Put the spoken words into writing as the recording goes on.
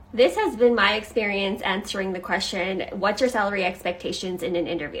This has been my experience answering the question, what's your salary expectations in an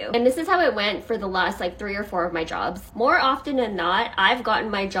interview? And this is how it went for the last 3 or 4 of my jobs. More often than not, I've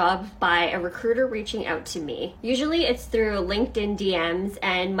gotten my job by a recruiter reaching out to me. Usually it's through LinkedIn DMs,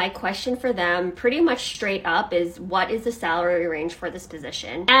 and my question for them pretty much straight up is, what is the salary range for this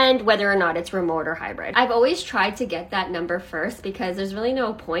position? And whether or not it's remote or hybrid. I've always tried to get that number first because there's really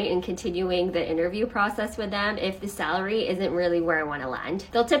no point in continuing the interview process with them if the salary isn't really where I want to land.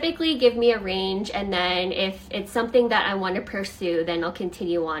 They'll typically give me a range, and then if it's something that I want to pursue, then I'll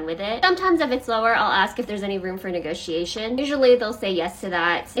continue on with it. Sometimes if it's lower, I'll ask if there's any room for negotiation. Usually they'll say yes to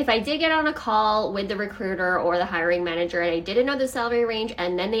that. If I did get on a call with the recruiter or the hiring manager and I didn't know the salary range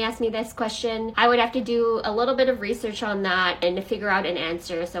and then they asked me this question, I would have to do a little bit of research on that and figure out an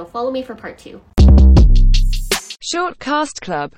answer. So follow me for part 2. Shortcast Club.